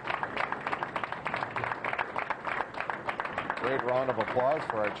 Great round of applause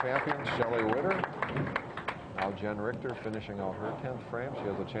for our champion, Shelley Witter. Now Jen Richter finishing out her 10th frame. She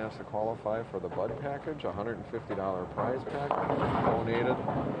has a chance to qualify for the Bud package, $150 prize package donated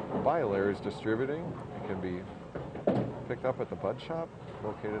by Larry's Distributing. It can be picked up at the Bud Shop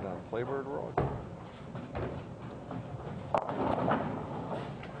located on Playbird Road.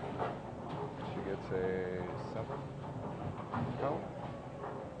 She gets a 7 count.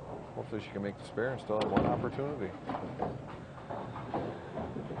 Hopefully she can make the spare and still have one opportunity.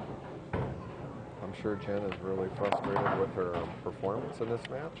 I'm sure Jen is really frustrated with her performance in this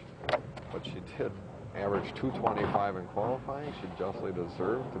match, but she did average 225 in qualifying. She justly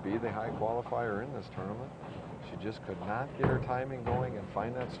deserved to be the high qualifier in this tournament. She just could not get her timing going and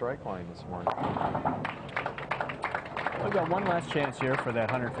find that strike line this morning. We've got one last chance here for that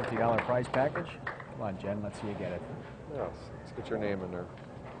 $150 prize package. Come on, Jen, let's see you get it. Yes, let's get your name in there.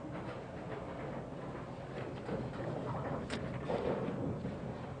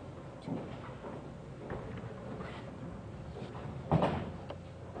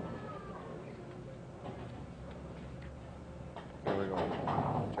 Here we go.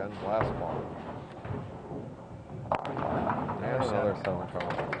 Jen's last ball. And another 7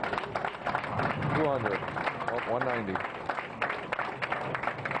 count. 200. Oh, 190.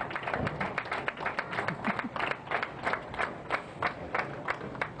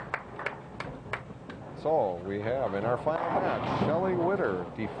 So we have in our final match, Shelley Witter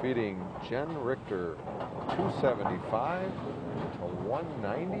defeating Jen Richter 275 to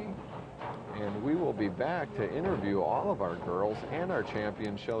 190. And we will be back to interview all of our girls and our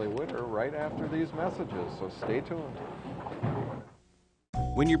champion, Shelley Witter, right after these messages. So stay tuned.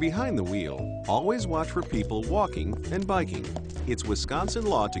 When you're behind the wheel, always watch for people walking and biking. It's Wisconsin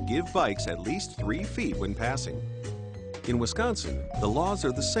law to give bikes at least 3 feet when passing. In Wisconsin, the laws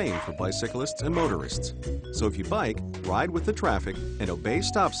are the same for bicyclists and motorists. So if you bike, ride with the traffic and obey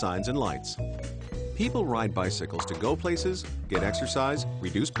stop signs and lights. People ride bicycles to go places, get exercise,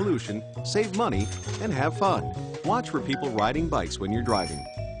 reduce pollution, save money, and have fun. Watch for people riding bikes when you're driving.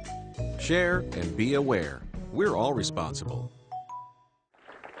 Share and be aware. We're all responsible.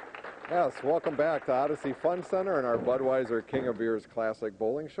 Yes, welcome back to Odyssey Fun Center and our Budweiser King of Beers Classic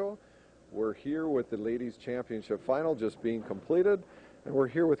Bowling Show. We're here with the Ladies Championship Final just being completed, and we're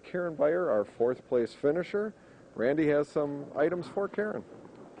here with Karen Beyer, our 4th place finisher. Randy has some items for Karen.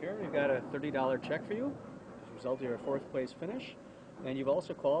 Karen, we've got a $30 check for you as a result of your 4th place finish. And you've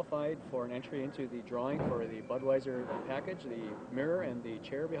also qualified for an entry into the drawing for the Budweiser package, the mirror and the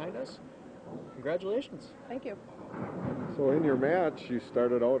chair behind us. Congratulations. Thank you. So in your match, you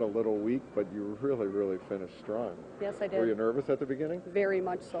started out a little weak, but you really finished strong. Yes, I did. Were you nervous at the beginning? Very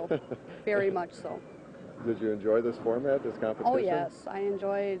much so. Very much so. Did you enjoy this format, this competition? Oh, yes. I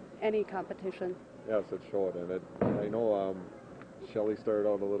enjoy any competition. Yes, it showed. And I know Shelley started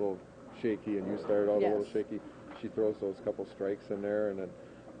out a little shaky, and you started out a little shaky. She throws those couple strikes in there, and then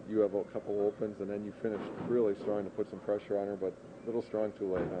you have a couple opens, and then you finished really strong to put some pressure on her, but a little strong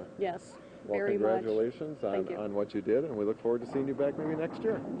too late, huh? Yes, well, very much. Congratulations on what you did, and we look forward to seeing you back maybe next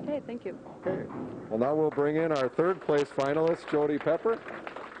year. Okay, thank you. Okay. Well, now we'll bring in our third place finalist, Jody Pepper.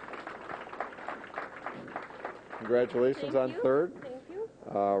 Congratulations on third. Thank you.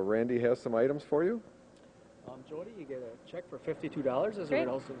 Randy has some items for you. Jody, you get a check for $52 as a Great.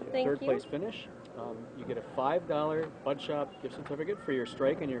 result of your Thank third you. place finish. You get a $5 Bud Shop gift certificate for your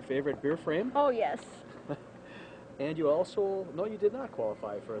strike and your favorite beer frame. Oh, yes. And you also, no, you did not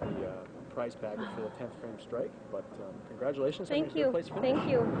qualify for the prize package for the 10th frame strike, but congratulations on Thank your you. third place finish.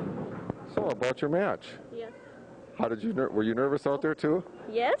 Thank you. So, about your match. Yes. How did you, were you nervous out there too?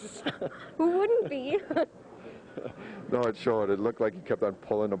 Yes. Who wouldn't be? No, it showed. It looked like you kept on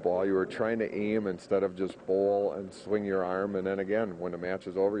pulling the ball. You were trying to aim instead of just bowl and swing your arm. And then again, when the match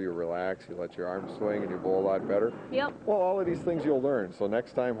is over, you relax, you let your arm swing, and you bowl a lot better. Yep. Well, all of these things you'll learn. So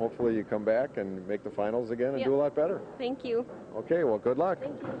next time, hopefully you come back and make the finals again and do a lot better. Thank you. Okay, well, good luck.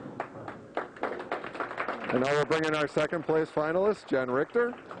 Thank you. And now we'll bring in our second place finalist, Jen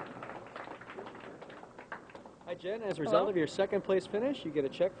Richter. Hi, Jen. As a result of your second place finish, you get a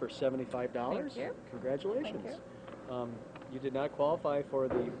check for $75. Thank you. Congratulations. Thank you did not qualify for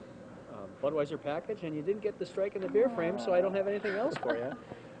the Budweiser package, and you didn't get the strike in the beer frame, so I don't have anything else for you.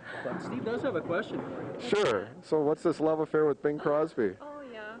 But Steve does have a question for you. Sure. So what's this love affair with Bing Crosby? Oh,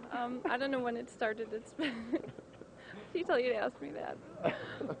 yeah. I don't know when it started. It's been... He told you to ask me that.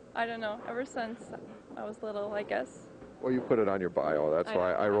 I don't know. Ever since I was little, I guess. Well, you put it on your bio. That's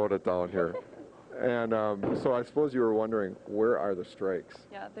why I wrote it down here. And so I suppose you were wondering, where are the strikes?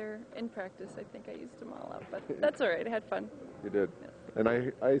 Yeah, they're in practice. I think I used them all up, but that's all right. I had fun. You did. Yes. And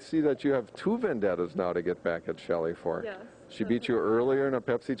I see that you have 2 vendettas now to get back at Shelley for. Yes. She beat you earlier in a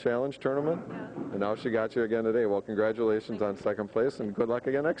Pepsi Challenge tournament, and now she got you again today. Well, congratulations on second place, and good luck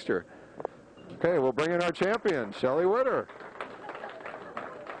again next year. Okay, we'll bring in our champion, Shelley Witter.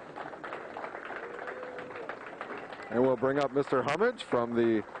 And we'll bring up Mr. Hummage from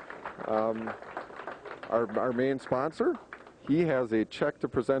the our main sponsor. He has a check to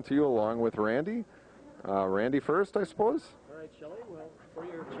present to you along with Randy. Randy first, I suppose. All right, Shelley. Well, for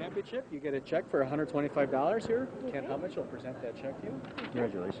your championship, you get a check for $125 here. Ken Hummage will present that check to you.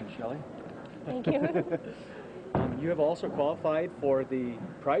 Congratulations, Shelley. Thank you. You have also qualified for the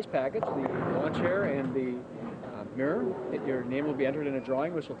prize package, the lawn chair and the mirror. Your name will be entered in a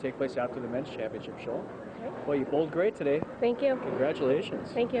drawing, which will take place after the men's championship show. Okay. Well, you bowled great today. Thank you. Congratulations.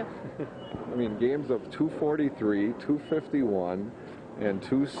 Thank you. I mean, games of 243, 251, and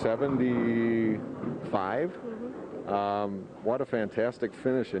 275. What a fantastic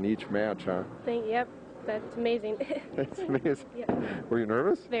finish in each match, huh? Yep, that's amazing. That's amazing. Yeah. Were you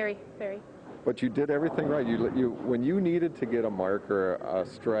nervous? Very, very. But you did everything right. You when you needed to get a mark or a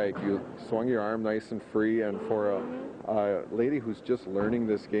strike, you swung your arm nice and free. And for a lady who's just learning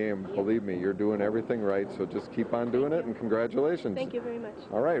this game, believe me, you're doing everything right. So just keep on doing it, and congratulations. Thank you very much.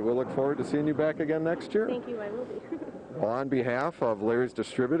 All right, we'll look forward to seeing you back again next year. Thank you, I will be. Well, on behalf of Larry's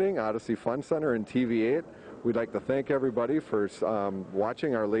Distributing, Odyssey Fun Center, and TV8, we'd like to thank everybody for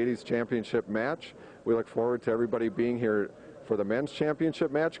watching our ladies championship match. We look forward to everybody being here for the men's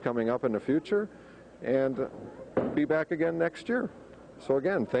championship match coming up in the future, and be back again next year. So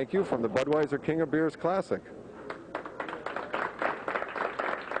again, thank you from the Budweiser King of Beers Classic.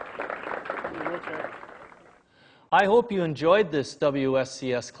 I hope you enjoyed this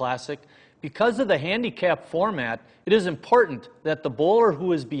WSCS Classic. Because of the handicap format, it is important that the bowler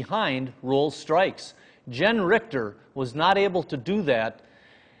who is behind rolls strikes. Jen Richter was not able to do that,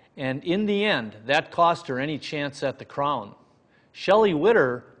 and in the end, that cost her any chance at the crown. Shelley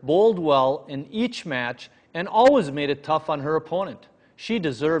Witter bowled well in each match and always made it tough on her opponent. She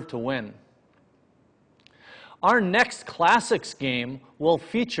deserved to win. Our next Classics game will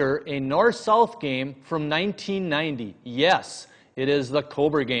feature a North-South game from 1990. Yes, it is the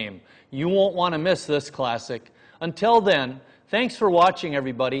Cobra game. You won't want to miss this Classic. Until then, thanks for watching,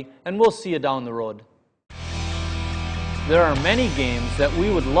 everybody, and we'll see you down the road. There are many games that we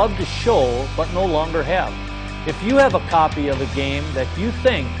would love to show but no longer have. If you have a copy of a game that you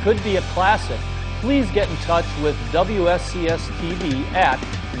think could be a classic, please get in touch with WSCS TV at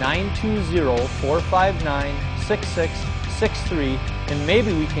 920-459-6666. 6-3, and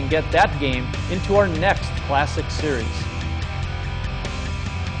maybe we can get that game into our next Classic Series.